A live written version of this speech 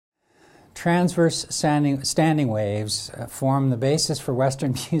transverse standing waves form the basis for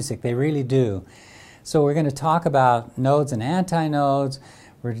Western music. They really do. So we're going to talk about nodes and antinodes.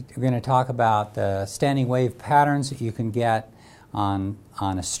 We're going to talk about the standing wave patterns that you can get on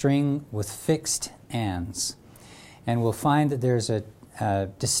a string with fixed ends. And we'll find that there's a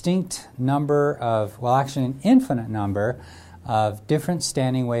distinct number of, well, actually an infinite number of different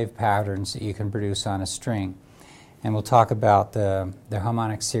standing wave patterns that you can produce on a string. And we'll talk about the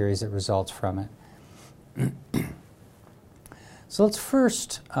harmonic series that results from it. So let's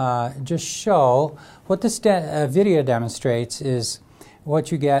first just show what this video demonstrates is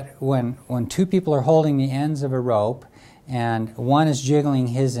what you get when two people are holding the ends of a rope and one is jiggling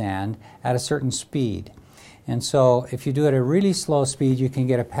his end at a certain speed. And so if you do it at a really slow speed, you can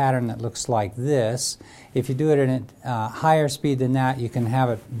get a pattern that looks like this. If you do it at a higher speed than that, you can have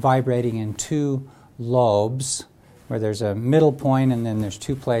it vibrating in two lobes, where there's a middle point and then there's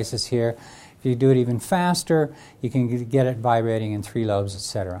two places here. If you do it even faster, you can get it vibrating in three lobes,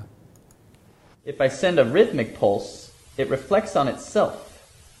 etc. If I send a rhythmic pulse, it reflects on itself.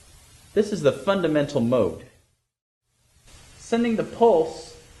 This is the fundamental mode. Sending the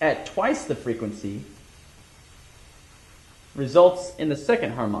pulse at twice the frequency results in the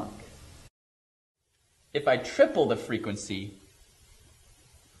second harmonic. If I triple the frequency,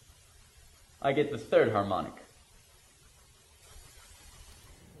 I get the third harmonic.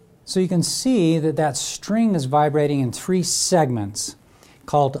 So you can see that that string is vibrating in three segments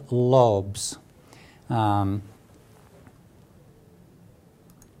called lobes.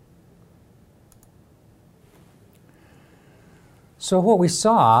 So what we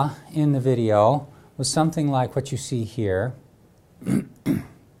saw in the video was something like what you see here.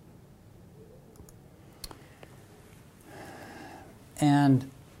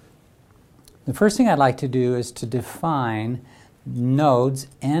 And the first thing I'd like to do is to define nodes,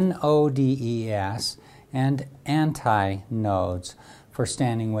 N-O-D-E-S, and antinodes for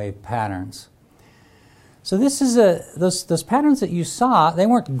standing wave patterns. So this is those patterns that you saw, they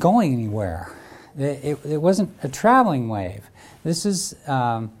weren't going anywhere. It wasn't a traveling wave. This is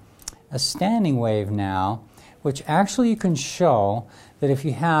a standing wave now, which actually you can show that if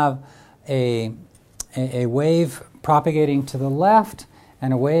you have a wave propagating to the left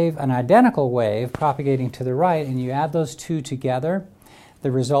and an identical wave propagating to the right, and you add those two together,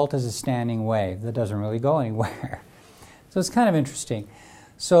 the result is a standing wave that doesn't really go anywhere. So it's kind of interesting.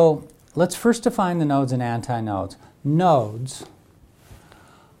 So let's first define the nodes and antinodes. Nodes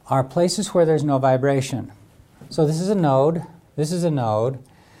are places where there's no vibration. So this is a node,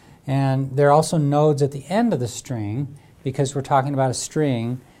 and there are also nodes at the end of the string because we're talking about a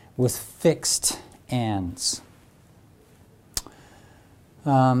string with fixed ends.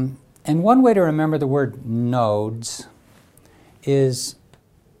 And one way to remember the word nodes is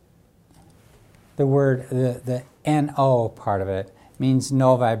the word, the N-O part of it means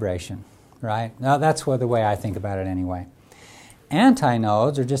no vibration, right? Now that's the way I think about it anyway.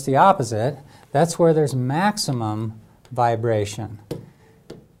 Antinodes are just the opposite. That's where there's maximum vibration.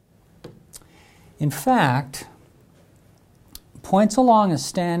 In fact, points along a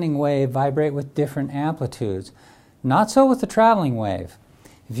standing wave vibrate with different amplitudes. Not so with the traveling wave.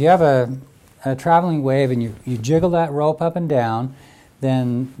 If you have a traveling wave and you jiggle that rope up and down,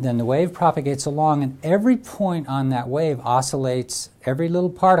 then the wave propagates along, and every point on that wave oscillates, every little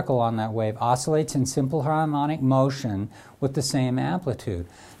particle on that wave oscillates in simple harmonic motion with the same amplitude.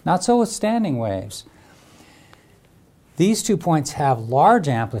 Not so with standing waves. These 2 points have large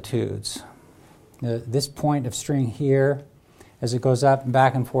amplitudes. This point of string here, as it goes up and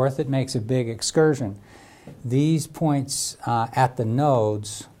back and forth, it makes a big excursion. These points at the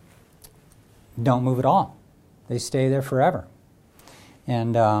nodes don't move at all. They stay there forever.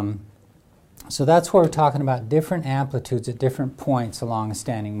 And so that's where we're talking about different amplitudes at different points along a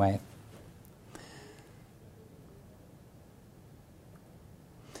standing wave.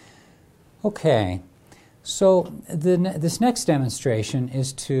 Okay, so this next demonstration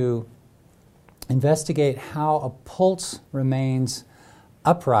is to investigate how a pulse remains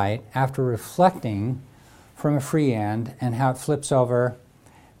upright after reflecting from a free end and how it flips over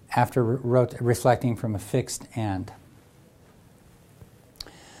after reflecting from a fixed end.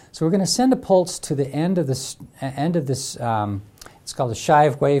 So we're going to send a pulse to the end of this, it's called a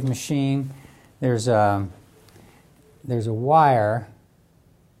shive wave machine. There's a wire,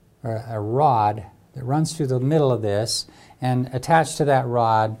 or a rod, that runs through the middle of this, and attached to that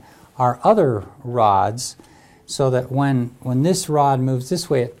rod are other rods, so that when this rod moves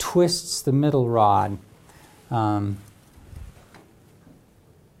this way, it twists the middle rod.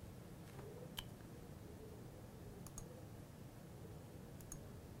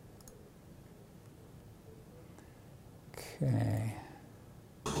 Okay.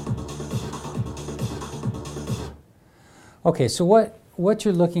 Okay, so what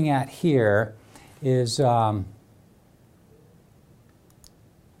you're looking at here is let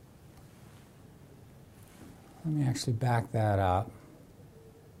me actually back that up.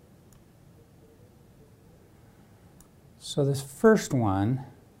 So this first one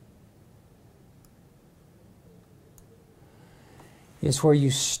is where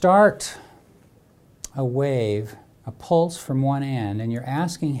you start a wave, a pulse from one end, and you're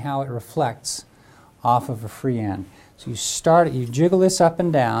asking how it reflects off of a free end. So you start it, you jiggle this up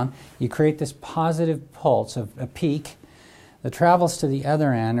and down, you create this positive pulse of a peak that travels to the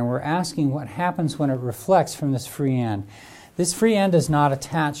other end, and we're asking what happens when it reflects from this free end. This free end is not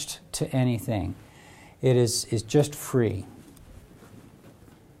attached to anything. It is just free.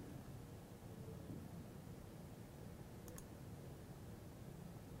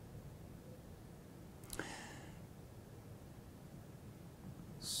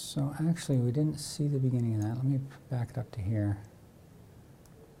 So actually, we didn't see the beginning of that. Let me back it up to here.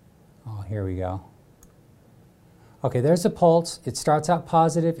 Oh, here we go. Okay, there's the pulse. It starts out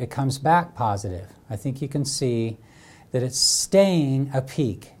positive. It comes back positive. I think you can see that it's staying a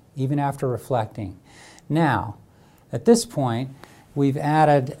peak, even after reflecting. Now, at this point, we've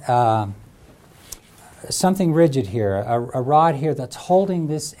added something rigid here, a rod here that's holding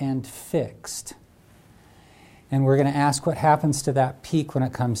this end fixed. And we're going to ask what happens to that peak when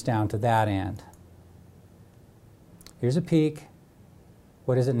it comes down to that end. Here's a peak.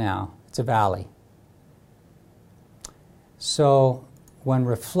 What is it now? It's a valley. So when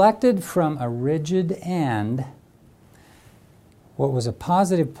reflected from a rigid end, what was a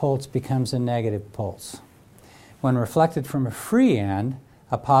positive pulse becomes a negative pulse. When reflected from a free end,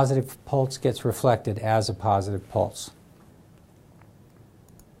 a positive pulse gets reflected as a positive pulse.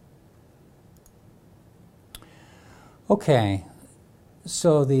 Okay,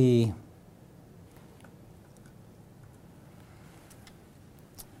 so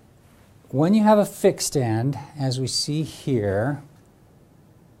when you have a fixed end, as we see here,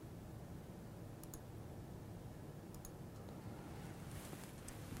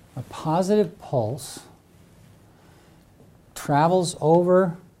 a positive pulse travels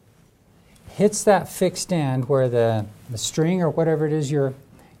over, hits that fixed end where the string or whatever it is you're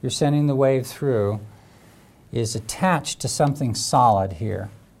sending the wave through is attached to something solid here.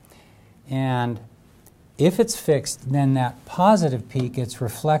 And if it's fixed, then that positive peak gets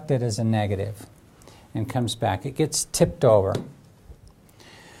reflected as a negative and comes back. It gets tipped over.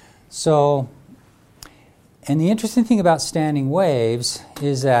 So, and the interesting thing about standing waves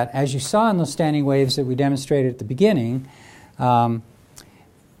is that, as you saw in those standing waves that we demonstrated at the beginning,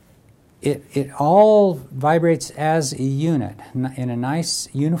 it all vibrates as a unit in a nice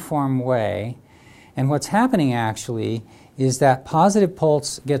uniform way. And what's happening actually is that positive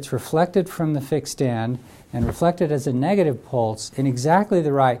pulse gets reflected from the fixed end and reflected as a negative pulse in exactly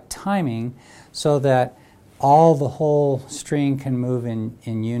the right timing so that the whole string can move in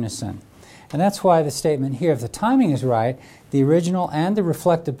unison. And that's why the statement here, if the timing is right, the original and the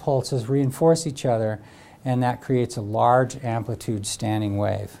reflected pulses reinforce each other, and that creates a large amplitude standing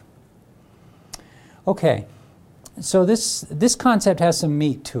wave. Okay, so this concept has some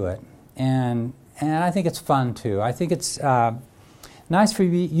meat to it, and I think it's fun too. I think it's nice for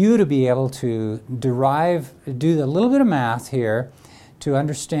you to be able to do a little bit of math here to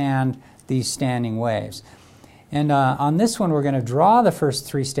understand these standing waves. And on this one, we're going to draw the first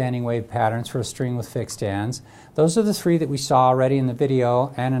three standing wave patterns for a string with fixed ends. Those are the three that we saw already in the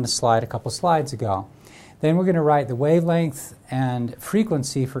video and in a slide a couple slides ago. Then we're going to write the wavelength and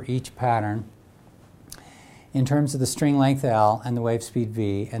frequency for each pattern in terms of the string length L and the wave speed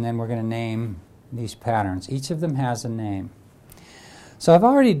V, and then we're going to name these patterns. Each of them has a name. So I've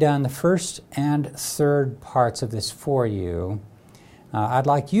already done the first and third parts of this for you. I'd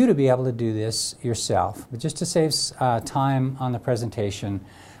like you to be able to do this yourself, but just to save time on the presentation,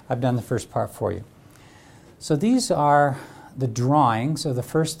 I've done the first part for you. So these are the drawings of the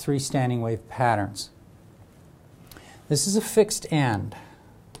first three standing wave patterns. This is a fixed end.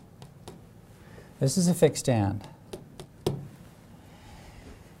 This is a fixed end.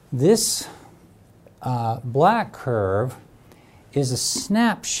 This black curve is a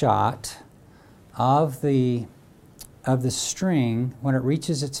snapshot of the string when it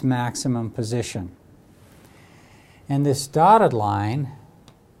reaches its maximum position. And this dotted line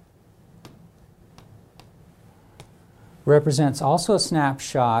represents also a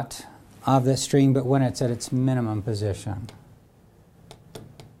snapshot of the string, but when it's at its minimum position.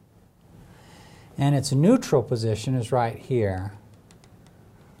 And its neutral position is right here.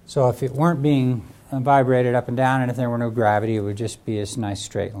 So if it weren't being vibrated up and down, and if there were no gravity, it would just be this nice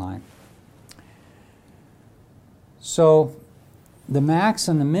straight line. So the max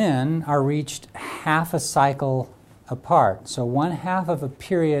and the min are reached half a cycle apart. So 1/2 of a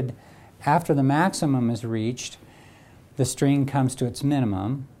period after the maximum is reached, the string comes to its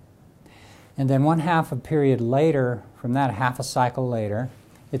minimum. And then 1/2 a period later, from that half a cycle later,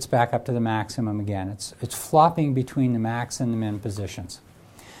 it's back up to the maximum again. It's flopping between the max and the min positions.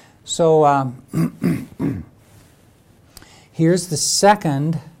 So here's the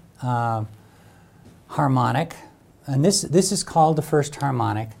second harmonic, and this is called the first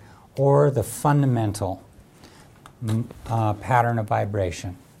harmonic, or the fundamental pattern of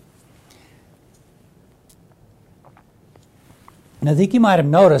vibration. And I think you might have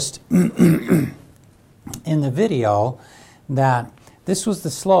noticed in the video that this was the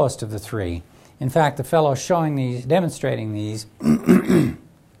slowest of the three. In fact, the fellow showing these, demonstrating these,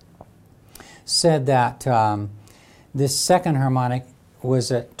 said that this second harmonic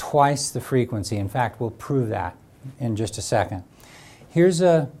was at twice the frequency. In fact, we'll prove that in just a second. Here's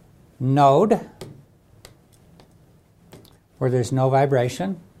a node where there's no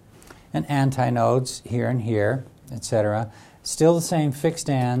vibration, and antinodes here and here, etc. Still the same fixed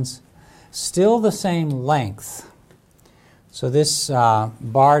ends, still the same length. So this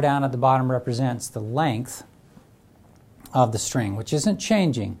bar down at the bottom represents the length of the string, which isn't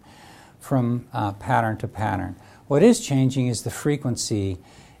changing from pattern to pattern. What is changing is the frequency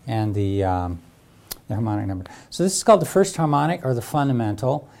and the harmonic number. So this is called the first harmonic, or the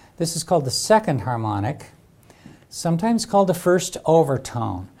fundamental. This is called the second harmonic, sometimes called the first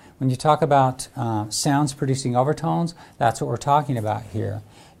overtone. When you talk about sounds producing overtones, that's what we're talking about here.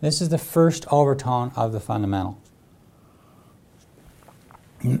 This is the first overtone of the fundamental.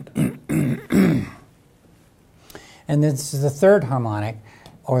 And this is the third harmonic,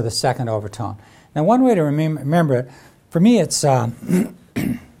 or the second overtone. Now, one way to remember it, for me, it's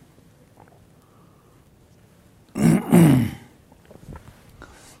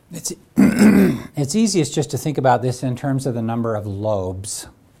it's easiest just to think about this in terms of the number of lobes.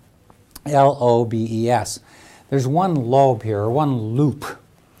 L-O-B-E-S. There's one lobe here, or one loop.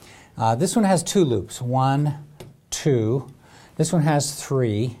 This one has 2 loops. 1, 2. This one has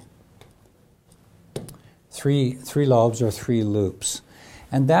 3 lobes, or 3 loops.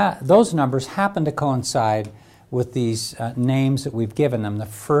 And those numbers happen to coincide with these names that we've given them. The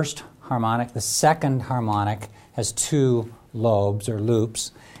first harmonic, the second harmonic has 2 lobes, or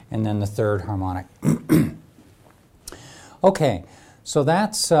loops, and then the third harmonic. Okay, so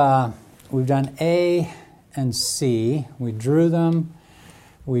that's, we've done A and C. We drew them,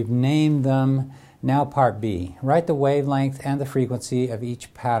 we've named them. Now part B. Write the wavelength and the frequency of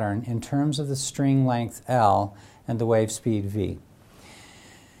each pattern in terms of the string length L and the wave speed V.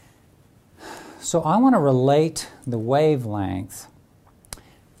 So I want to relate the wavelength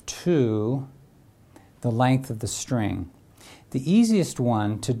to the length of the string. The easiest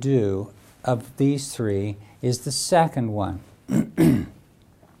one to do of these 3 is the second one.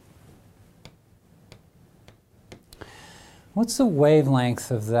 What's the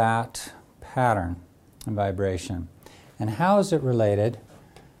wavelength of that pattern and vibration? And how is it related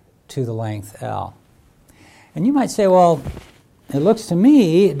to the length L? And you might say, well, it looks to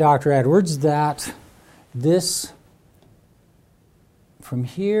me, Dr. Edwards, that this from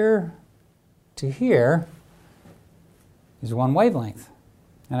here to here is one wavelength.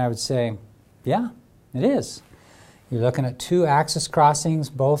 And I would say, yeah, it is. You're looking at 2 axis crossings,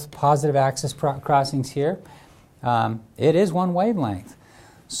 both positive axis crossings here. It is one wavelength.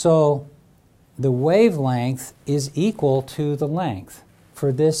 So the wavelength is equal to the length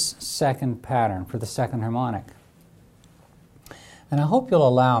for this second pattern, for the second harmonic. And I hope you'll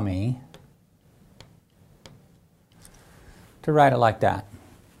allow me to write it like that.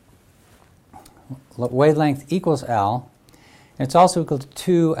 Wavelength equals L. And it's also equal to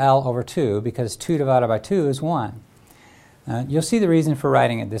 2L over 2, because 2 divided by 2 is 1. You'll see the reason for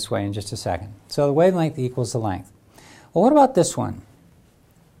writing it this way in just a second. So the wavelength equals the length. Well, what about this one?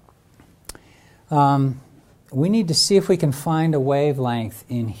 We need to see if we can find a wavelength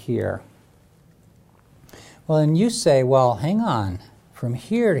in here. Well, and you say, well, hang on. From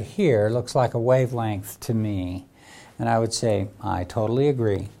here to here looks like a wavelength to me. And I would say, I totally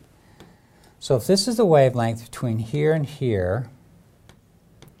agree. So if this is the wavelength between here and here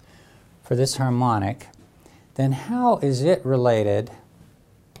for this harmonic, then how is it related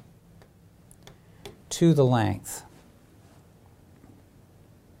to the length?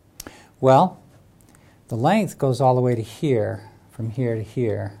 Well, the length goes all the way to here, from here to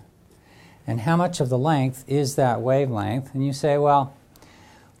here. And how much of the length is that wavelength? And you say, well,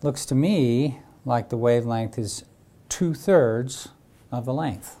 looks to me like the wavelength is 2/3 of the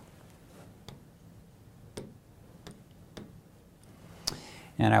length.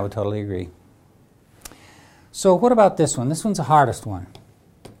 And I would totally agree. So what about this one? This one's the hardest one,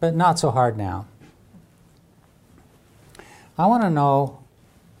 but not so hard now. I want to know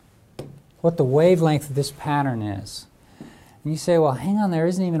what the wavelength of this pattern is. And you say, well, hang on, there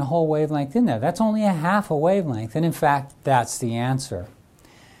isn't even a whole wavelength in there. That's only a half a wavelength. And in fact, that's the answer.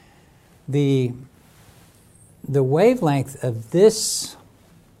 The wavelength of this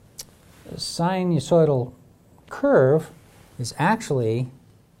sinusoidal curve is actually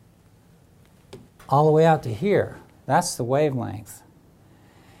all the way out to here. That's the wavelength.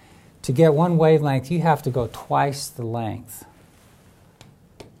 To get one wavelength, you have to go twice the length.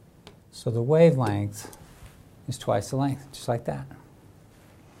 So the wavelength is twice the length, just like that.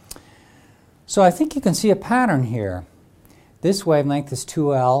 So I think you can see a pattern here. This wavelength is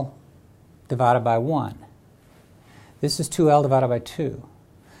 2L divided by 1. This is 2L divided by 2.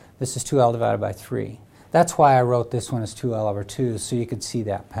 This is 2L divided by 3. That's why I wrote this one as 2L over 2, so you could see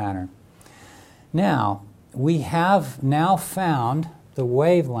that pattern. Now, we have now found the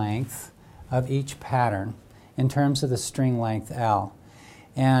wavelength of each pattern in terms of the string length L.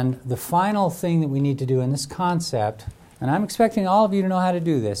 And the final thing that we need to do in this concept, and I'm expecting all of you to know how to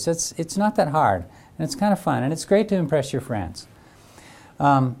do this. It's not that hard, and it's kind of fun, and it's great to impress your friends.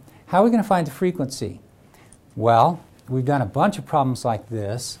 How are we going to find the frequency? Well, we've done a bunch of problems like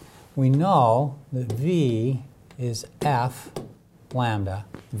this. We know that V is F lambda.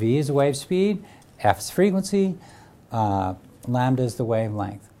 V is the wave speed, F is frequency, lambda is the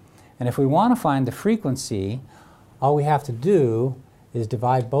wavelength. And if we want to find the frequency, all we have to do is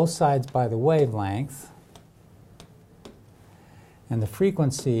divide both sides by the wavelength, and the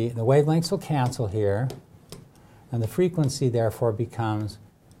frequency, the wavelengths will cancel here, and the frequency therefore becomes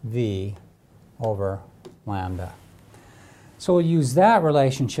V over lambda. So we'll use that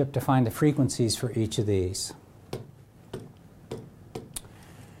relationship to find the frequencies for each of these.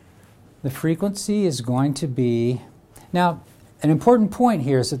 The frequency is going to be, now an important point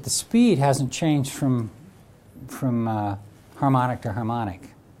here is that the speed hasn't changed from harmonic to harmonic.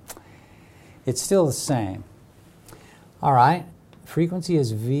 It's still the same. All right, frequency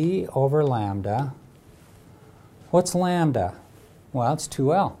is V over lambda. What's lambda? Well, it's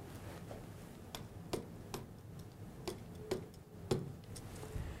 2L.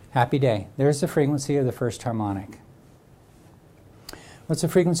 Happy day. There's the frequency of the first harmonic. What's the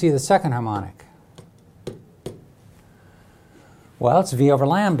frequency of the second harmonic? Well, it's V over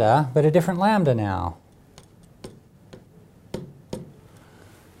lambda, but a different lambda now.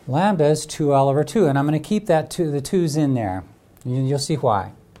 Lambda is 2L over 2, and I'm going to keep that the 2's in there. You'll see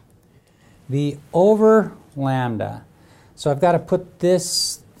why. V over lambda. So I've got to put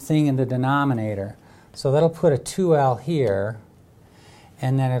this thing in the denominator. So that'll put a 2L here,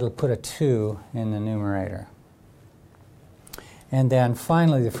 and then it'll put a 2 in the numerator. And then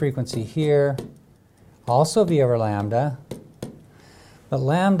finally the frequency here, also V over lambda, but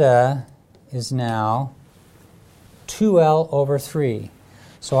lambda is now 2L over 3.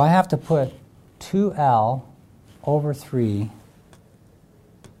 So I have to put 2L over 3.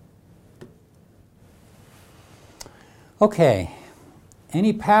 Okay,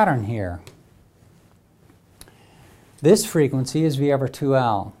 any pattern here? This frequency is V over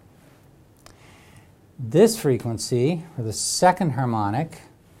 2L. This frequency, or the second harmonic,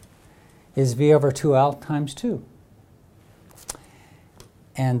 is V over 2L times 2.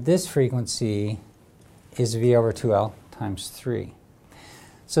 And this frequency is V over 2L times 3.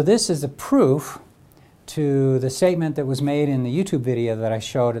 So this is a proof to the statement that was made in the YouTube video that I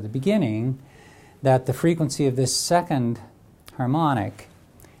showed at the beginning, that the frequency of this second harmonic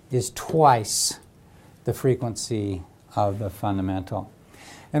is twice the frequency of the fundamental.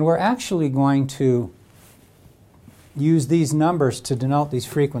 And we're actually going to use these numbers to denote these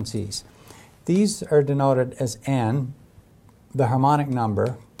frequencies. These are denoted as n, the harmonic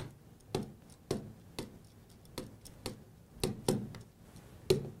number.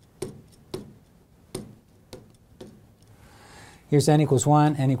 Here's n equals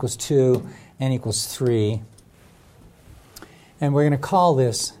 1, n equals 2, n equals 3. And we're going to call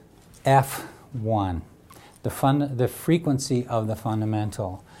this F1, the frequency of the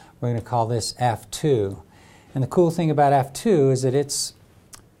fundamental. We're going to call this F2. And the cool thing about F2 is that it's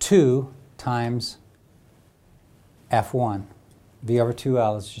 2 times F1. V over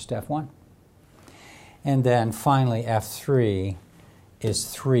 2L is just F1. And then finally F3 is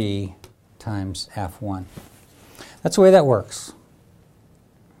 3 times F1. That's the way that works.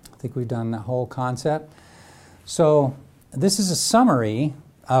 I think we've done the whole concept. So this is a summary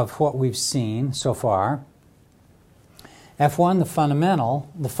of what we've seen so far. F1, the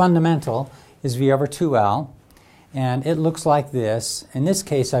fundamental is V over 2L, and it looks like this. In this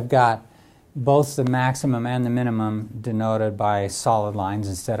case, I've got both the maximum and the minimum denoted by solid lines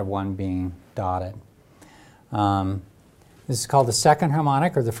instead of one being dotted. This is called the second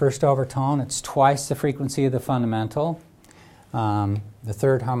harmonic, or the first overtone. It's twice the frequency of the fundamental. The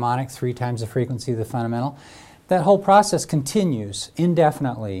third harmonic, 3 times the frequency of the fundamental. That whole process continues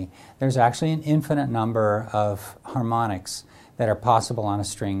indefinitely. There's actually an infinite number of harmonics that are possible on a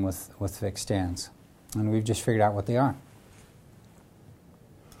string with fixed ends. And we've just figured out what they are.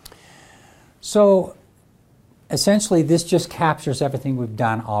 So essentially, this just captures everything we've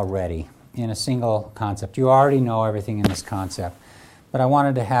done already in a single concept. You already know everything in this concept, but I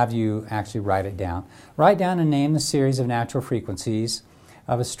wanted to have you actually write it down. Write down and name the series of natural frequencies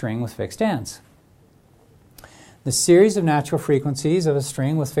of a string with fixed ends. The series of natural frequencies of a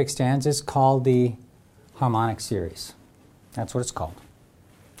string with fixed ends is called the harmonic series. That's what it's called.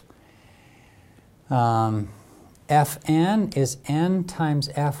 Fn is n times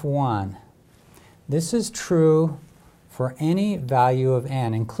f1. This is true for any value of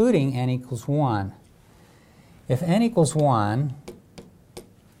n, including n equals 1. If n equals 1,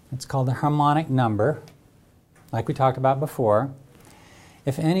 it's called the harmonic number, like we talked about before.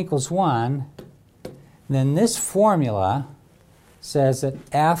 If n equals 1, then this formula says that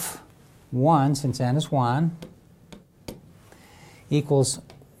f1, since n is 1, equals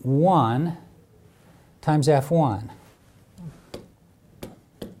 1 times f1.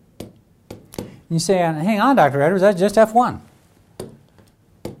 You say, hang on, Dr. Edwards, that's just f1.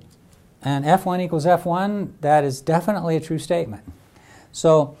 And f1 equals f1, that is definitely a true statement.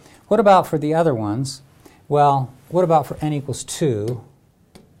 So what about for the other ones? Well, what about for n equals 2?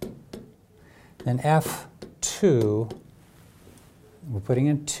 Then f2, we're putting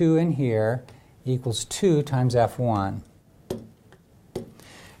in 2 in here, equals 2 times f1.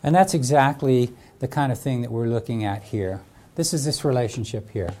 And that's exactly the kind of thing that we're looking at here. This is this relationship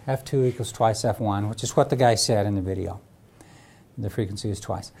here. F2 equals twice F1, which is what the guy said in the video. The frequency is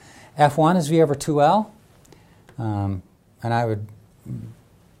twice. F1 is V over 2L. And I would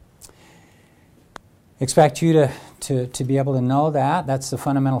expect you to be able to know that. That's the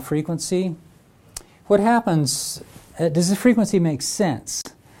fundamental frequency. What happens, does the frequency make sense?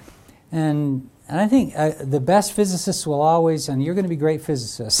 And I think the best physicists will always, and you're going to be great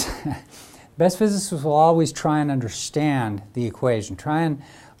physicists, best physicists will always try and understand the equation, try and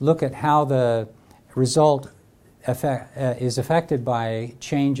look at how the result is affected by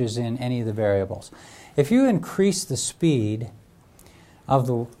changes in any of the variables. If you increase the speed of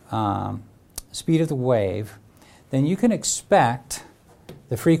the wave, then you can expect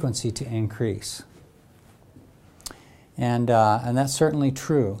the frequency to increase. And that's certainly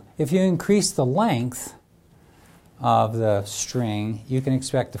true. If you increase the length of the string, you can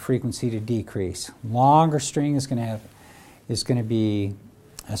expect the frequency to decrease. Longer string is going to be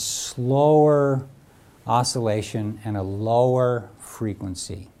a slower oscillation and a lower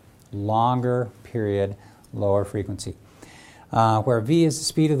frequency. Longer period, lower frequency. Where v is the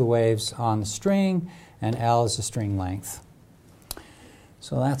speed of the waves on the string and L is the string length.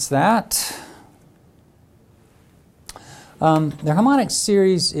 So that's that. The harmonic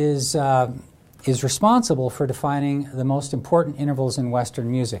series is responsible for defining the most important intervals in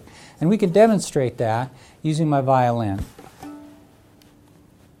Western music. And we can demonstrate that using my violin.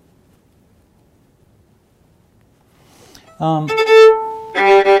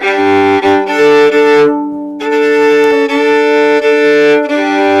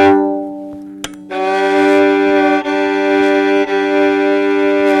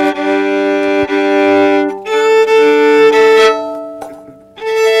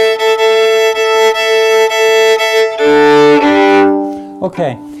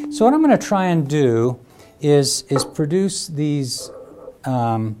 Okay, so what I'm going to try and do is produce these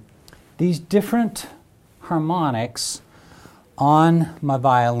different harmonics on my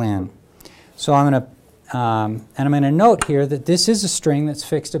violin. So I'm going to and I'm going to note here that this is a string that's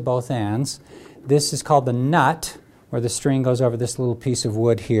fixed at both ends. This is called the nut, where the string goes over this little piece of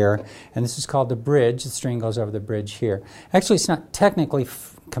wood here, and this is called the bridge. The string goes over the bridge here. Actually, it's not technically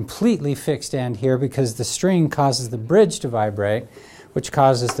completely fixed end here because the string causes the bridge to vibrate, which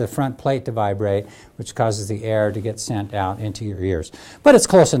causes the front plate to vibrate, which causes the air to get sent out into your ears. But it's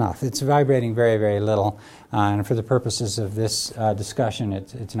close enough. It's vibrating very, very little, and for the purposes of this discussion,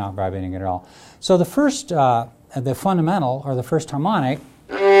 it's not vibrating at all. So the first, the fundamental, or the first harmonic,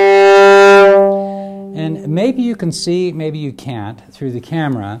 and maybe you can see, maybe you can't, through the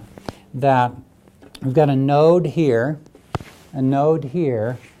camera, that we've got a node here, a node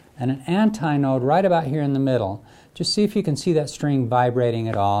here, and an antinode right about here in the middle. Just see if you can see that string vibrating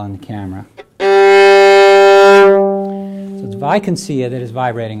at all in the camera. So if I can see it, it is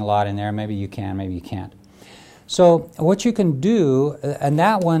vibrating a lot in there. Maybe you can, maybe you can't. So what you can do, and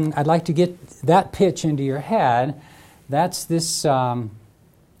that one, I'd like to get that pitch into your head. That's this,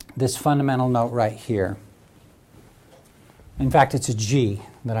 this fundamental note right here. In fact, it's a G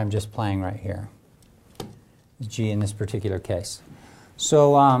that I'm just playing right here. G in this particular case.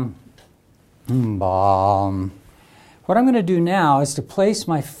 So what I'm going to do now is to place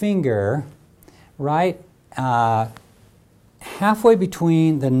my finger right halfway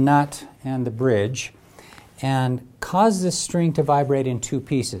between the nut and the bridge and cause this string to vibrate in two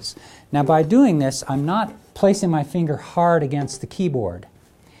pieces. Now by doing this, I'm not placing my finger hard against the keyboard.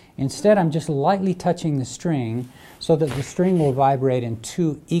 Instead, I'm just lightly touching the string so that the string will vibrate in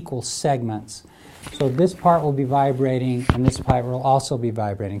two equal segments. So this part will be vibrating, and this part will also be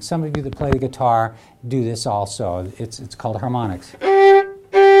vibrating. Some of you that play the guitar do this also. It's called harmonics.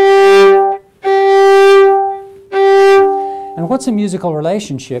 And what's the musical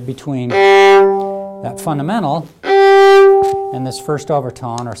relationship between that fundamental and this first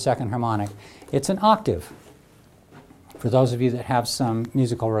overtone or second harmonic? It's an octave. For those of you that have some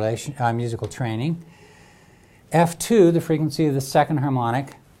musical training, F2, the frequency of the second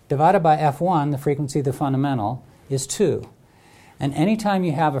harmonic, divided by F1, the frequency of the fundamental, is 2. And anytime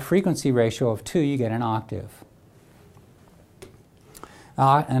you have a frequency ratio of 2, you get an octave.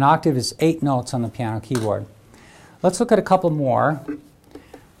 An octave is 8 notes on the piano keyboard. Let's look at a couple more.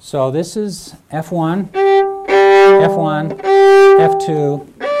 So this is F1, F1, F2,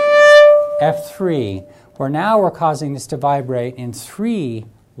 F3, where now we're causing this to vibrate in 3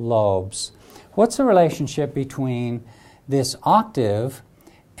 lobes. What's the relationship between this octave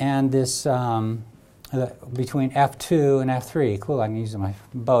and this, between F2 and F3? Cool, I can use my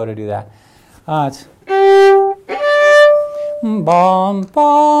bow to do that. It's bom,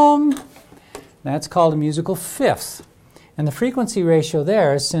 bom. That's called a musical fifth. And the frequency ratio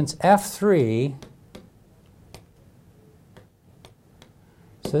there is, since F3,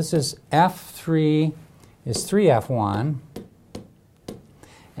 so this is F3 is 3F1,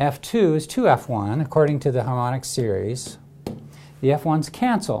 F2 is 2F1 according to the harmonic series. The F1s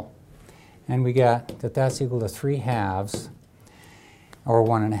cancel, and we get that that's equal to 3 halves, or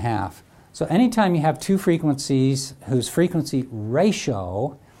 1.5. So anytime you have two frequencies whose frequency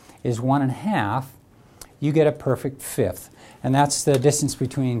ratio is 1.5, you get a perfect fifth. And that's the distance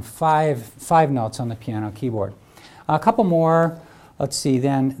between five notes on the piano keyboard. A couple more. Let's see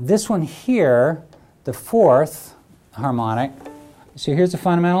then. This one here, the fourth harmonic. So here's the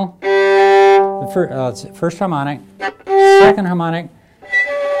fundamental. The first harmonic, second harmonic,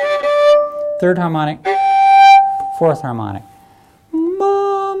 third harmonic, fourth harmonic.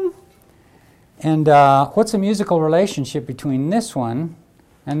 Boom. And what's the musical relationship between this one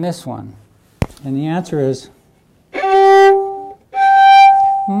and this one? And the answer is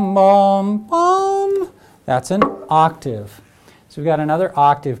bum, bum. That's an octave. So we've got another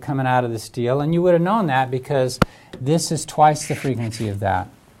octave coming out of this deal, and you would have known that because this is twice the frequency of that.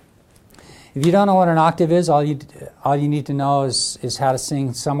 If you don't know what an octave is, all you need to know is how to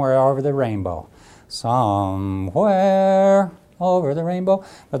sing Somewhere Over the Rainbow. Somewhere over the rainbow.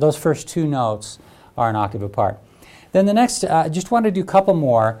 But those first 2 notes are an octave apart. Then the next, I just want to do a couple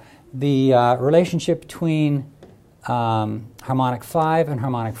more. The relationship between harmonic 5 and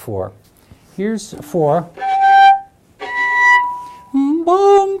harmonic 4. Here's 4.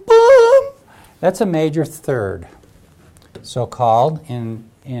 Boom, boom. That's a major third, so-called in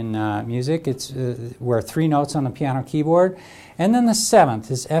music. It's where 3 notes on the piano keyboard. And then the 7th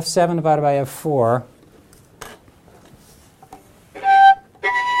is F7 divided by F4.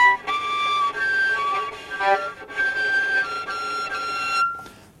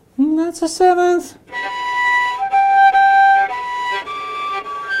 And that's a 7th.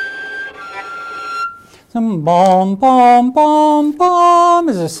 Some bom, bom, bom, bom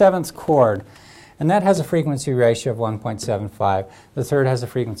is a 7th chord. And that has a frequency ratio of 1.75. The third has a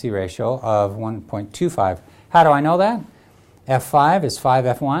frequency ratio of 1.25. How do I know that? F5 is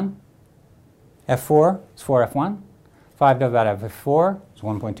 5F1. F4 is 4F1. 5 divided by F4 is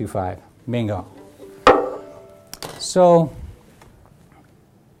 1.25. Bingo. So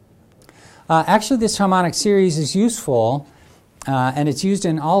actually this harmonic series is useful. And it's used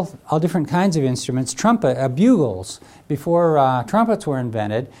in all different kinds of instruments. Bugles. Before trumpets were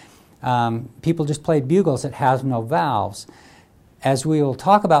invented, people just played bugles that have no valves. As we will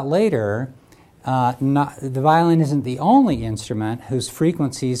talk about later, the violin isn't the only instrument whose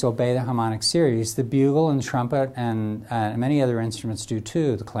frequencies obey the harmonic series. The bugle and the trumpet and many other instruments do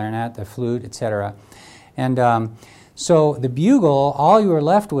too, the clarinet, the flute, etc. And so the bugle, all you are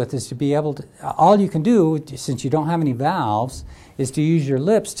left with is to be able to, all you can do, since you don't have any valves, is to use your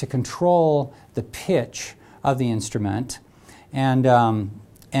lips to control the pitch of the instrument and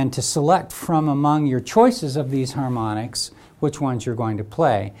to select from among your choices of these harmonics which ones you're going to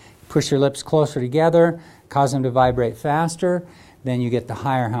play. Push your lips closer together, cause them to vibrate faster, then you get the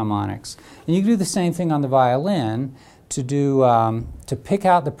higher harmonics. And you can do the same thing on the violin to pick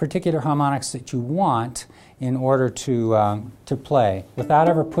out the particular harmonics that you want in order to play without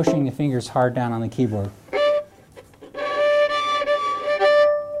ever pushing the fingers hard down on the keyboard.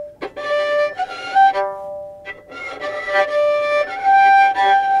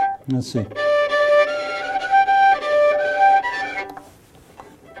 Let's see.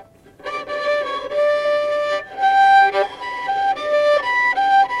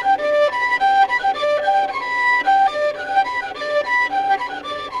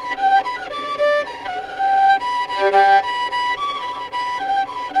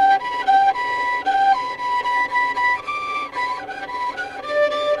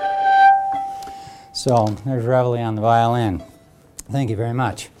 So there's Reveille on the violin. Thank you very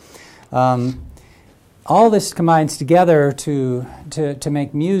much. All this combines together to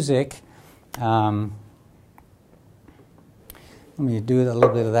make music. Let me do a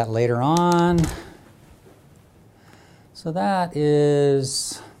little bit of that later on. So that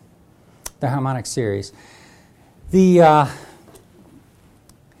is the harmonic series. The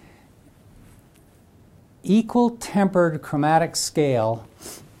equal tempered chromatic scale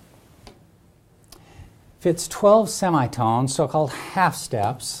fits 12 semitones, so-called half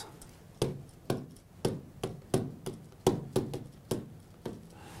steps,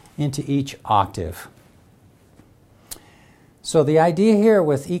 into each octave. So the idea here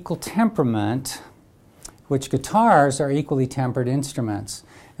with equal temperament, which guitars are equally tempered instruments,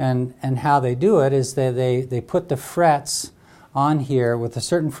 and how they do it is that they put the frets on here with a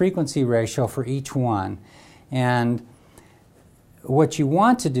certain frequency ratio for each one. And what you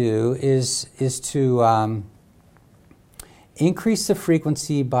want to do is to increase the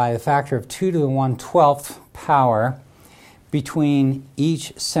frequency by a factor of 2 to the 1/12th power between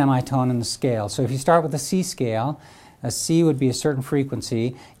each semitone in the scale. So if you start with a C scale, a C would be a certain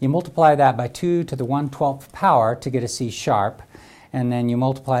frequency. You multiply that by 2 to the 1/12th power to get a C sharp, and then you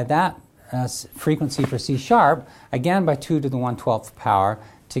multiply that frequency for C sharp again by 2 to the 1/12th power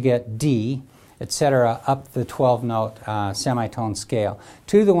to get D, etc., up the 12-note semitone scale.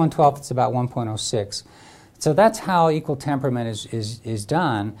 2 to the 1/12th is about 1.06. So that's how equal temperament is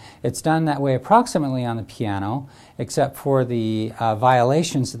done. It's done that way approximately on the piano, except for the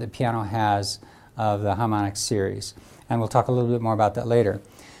violations that the piano has of the harmonic series. And we'll talk a little bit more about that later.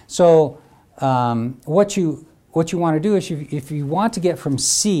 So what you want to do is if you want to get from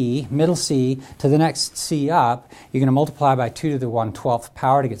C, middle C, to the next C up, you're going to multiply by 2 to the 1/12th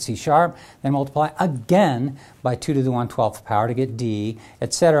power to get C sharp, then multiply again by 2 to the 1/12th power to get D,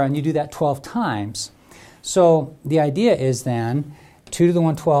 etc. And you do that 12 times. So the idea is then 2 to the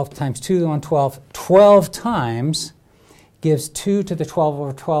 1/12th times 2 to the 1/12th 12 times gives 2 to the 12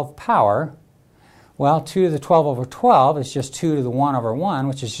 over 12 power. Well, 2 to the 12 over 12 is just 2 to the 1 over 1,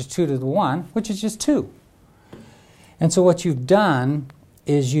 which is just 2 to the 1, which is just 2. And so what you've done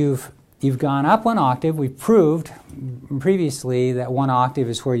is you've gone up one octave. We've proved previously that one octave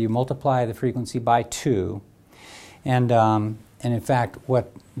is where you multiply the frequency by 2. And in fact,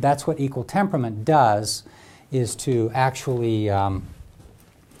 that's what equal temperament does, is to actually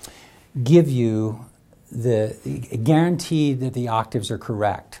give you the guarantee that the octaves are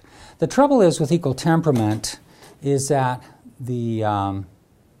correct. The trouble is with equal temperament is that the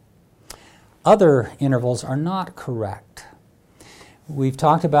other intervals are not correct. We've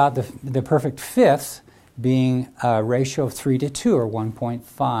talked about the perfect fifth being a ratio of 3 to 2, or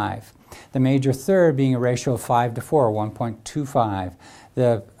 1.5. The major third being a ratio of 5 to 4, or 1.25.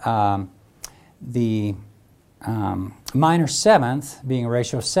 The minor seventh being a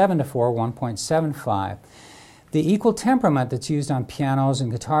ratio of 7 to 4, 1.75. The equal temperament that's used on pianos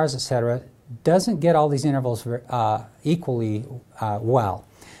and guitars, etc., doesn't get all these intervals equally well.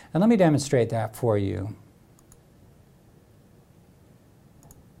 And let me demonstrate that for you.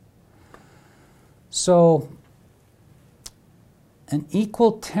 So an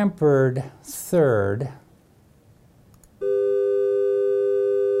equal tempered third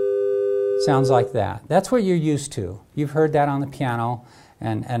sounds like that. That's what you're used to. You've heard that on the piano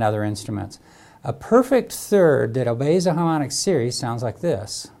and other instruments. A perfect third that obeys a harmonic series sounds like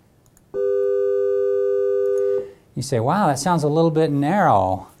this. You say, wow, that sounds a little bit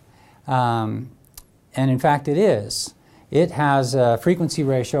narrow. And in fact, it is. It has a frequency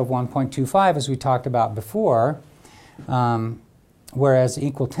ratio of 1.25, as we talked about before, whereas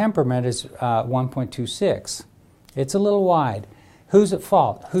equal temperament is 1.26. It's a little wide. Who's at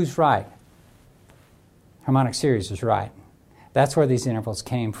fault? Who's right? Harmonic series is right. That's where these intervals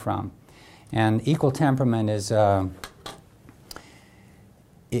came from. And equal temperament is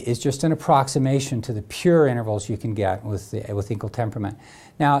just an approximation to the pure intervals you can get with equal temperament.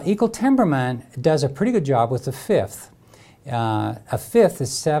 Now, equal temperament does a pretty good job with the fifth. A fifth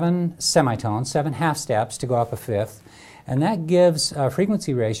is 7 semitones, 7 half steps to go up a fifth, and that gives a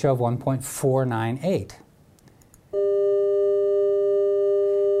frequency ratio of 1.498.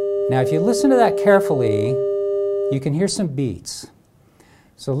 Now, if you listen to that carefully, you can hear some beats.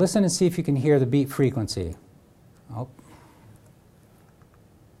 So listen and see if you can hear the beat frequency. Oh.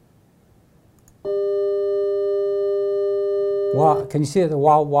 Wah. Can you see it? The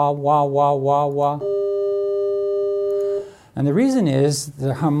wah, wah, wah, wah, wah, wah. And the reason is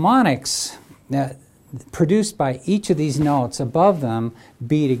the harmonics produced by each of these notes above them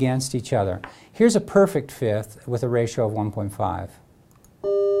beat against each other. Here's a perfect fifth with a ratio of 1.5.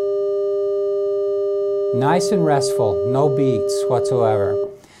 Nice and restful, no beats whatsoever.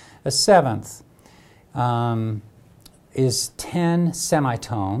 A seventh is 10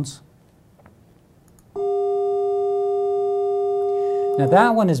 semitones. Now that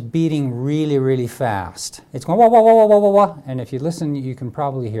one is beating really, really fast. It's going wah, wah, wah, wah, wah, wah, wah. And if you listen, you can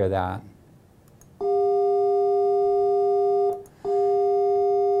probably hear that.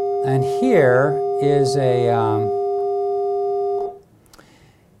 And here is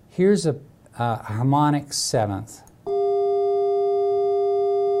here's a harmonic seventh.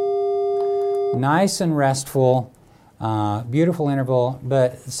 Nice and restful, beautiful interval,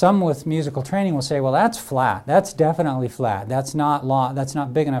 but some with musical training will say, well, that's flat. That's definitely flat. That's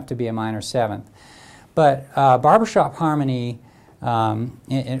not big enough to be a minor seventh. But barbershop harmony,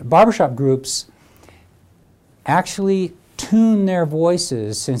 barbershop groups actually tune their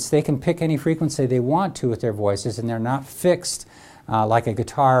voices, since they can pick any frequency they want to with their voices, and they're not fixed like a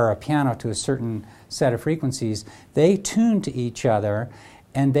guitar or a piano to a certain set of frequencies. They tune to each other,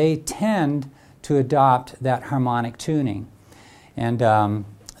 and they tend to adopt that harmonic tuning. And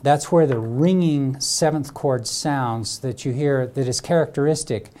that's where the ringing seventh chord sounds that you hear that is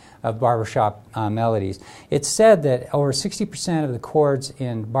characteristic of barbershop melodies. It's said that over 60% of the chords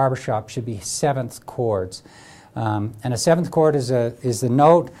in barbershop should be seventh chords. And a seventh chord is the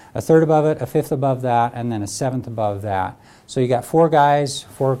note, a third above it, a fifth above that, and then a seventh above that. So you got 4 guys,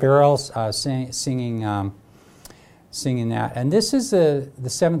 4 girls singing that. And this is the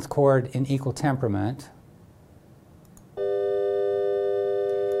seventh chord in equal temperament.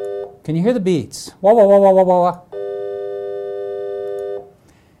 Can you hear the beats? Wah, wah, wah, wah, wah, wah, wah.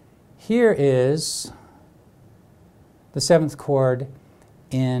 Here is the seventh chord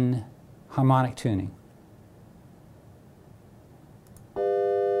in harmonic tuning.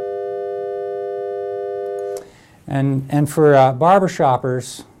 And for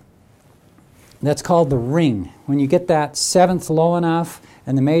barbershoppers, that's called the ring. When you get that seventh low enough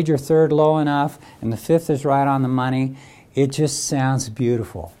and the major third low enough and the fifth is right on the money, it just sounds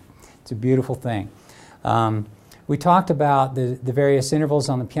beautiful. It's a beautiful thing. We talked about the various intervals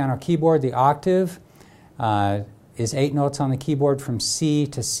on the piano keyboard. The octave is 8 notes on the keyboard from C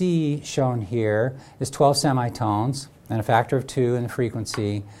to C, shown here, is 12 semitones and a factor of 2 in the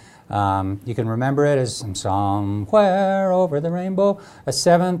frequency. You can remember it as somewhere over the rainbow. A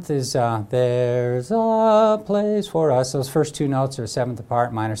seventh is there's a place for us. Those first 2 notes are a seventh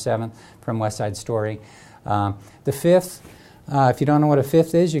apart, minor seventh from West Side Story. The fifth, if you don't know what a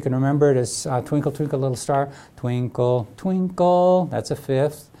fifth is, you can remember it as Twinkle, Twinkle, Little Star. Twinkle, twinkle, that's a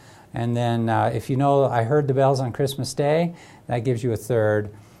fifth. And then if you know I Heard the Bells on Christmas Day, that gives you a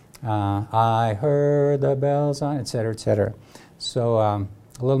third. I heard the bells on, etc., etc. So a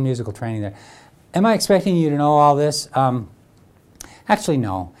little musical training there. Am I expecting you to know all this? Actually,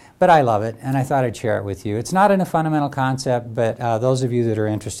 no, but I love it, and I thought I'd share it with you. It's not in a fundamental concept, but those of you that are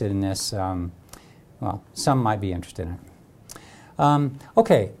interested in this, well, some might be interested in it.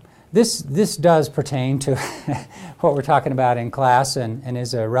 Okay, this does pertain to what we're talking about in class, and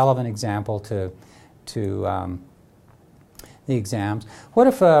is a relevant example to the exams. What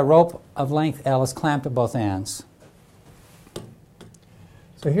if a rope of length L is clamped at both ends?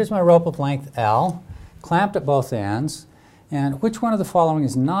 So here's my rope of length L, clamped at both ends, and which one of the following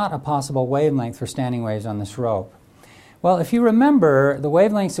is not a possible wavelength for standing waves on this rope? Well, if you remember the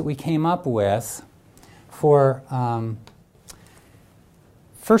wavelengths that we came up with for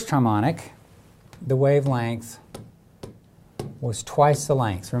first harmonic, the wavelength was twice the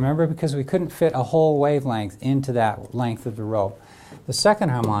length. Remember, because we couldn't fit a whole wavelength into that length of the rope. The second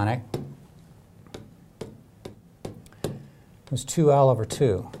harmonic was 2L over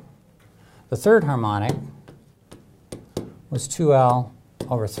 2. The third harmonic was 2L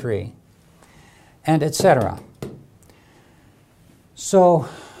over 3, and etc. So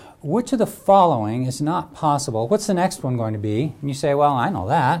which of the following is not possible? What's the next one going to be? And you say, well, I know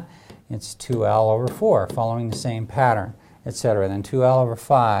that. It's 2L over 4, following the same pattern, etc. Then 2L over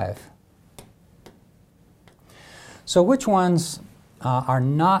 5. So which ones are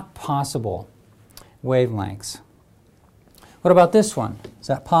not possible wavelengths? What about this one? Is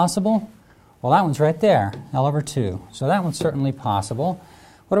that possible? Well, that one's right there, L over 2. So that one's certainly possible.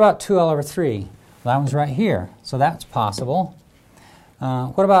 What about 2L over 3? Well, that one's right here, so that's possible.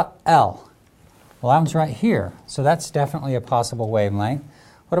 What about L? Well, that one's right here, so that's definitely a possible wavelength.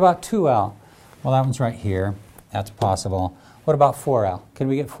 What about 2L? Well, that one's right here. That's possible. What about 4L? Can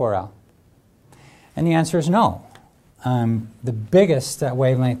we get 4L? And the answer is no. The biggest that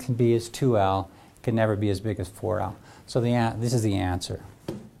wavelength can be is 2L. It can never be as big as 4L. So this is the answer.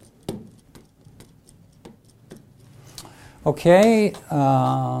 Okay.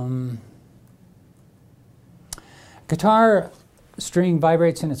 Guitar string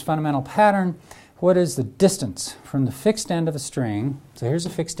vibrates in its fundamental pattern. What is the distance from the fixed end of a string? So here's a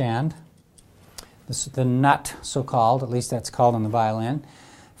fixed end. This is the nut, so-called, at least that's called on the violin,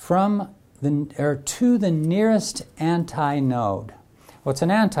 from to the nearest antinode. What's an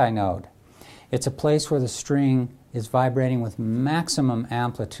antinode? It's a place where the string is vibrating with maximum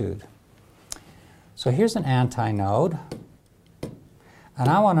amplitude. So here's an antinode, and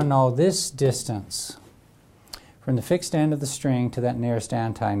I want to know this distance from the fixed end of the string to that nearest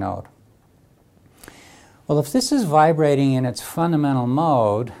antinode. Well, if this is vibrating in its fundamental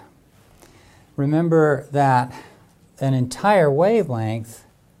mode, remember that an entire wavelength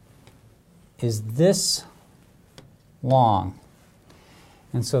is this long.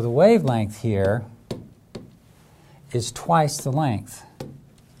 And so the wavelength here is twice the length,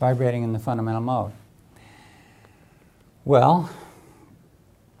 vibrating in the fundamental mode. Well,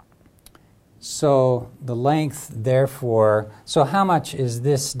 so the length, therefore, so how much is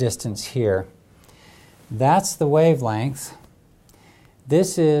this distance here? That's the wavelength.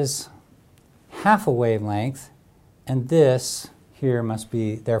 This is half a wavelength, and this here must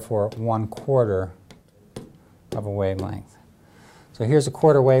be, therefore, 1/4 of a wavelength. So here's a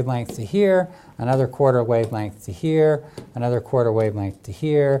quarter wavelength to here, another quarter wavelength to here, another quarter wavelength to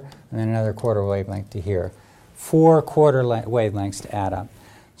here, and then another quarter wavelength to here. 4 quarter wavelengths to add up.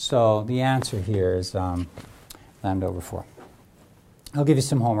 So the answer here is lambda over 4. I'll give you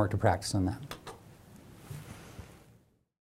some homework to practice on that.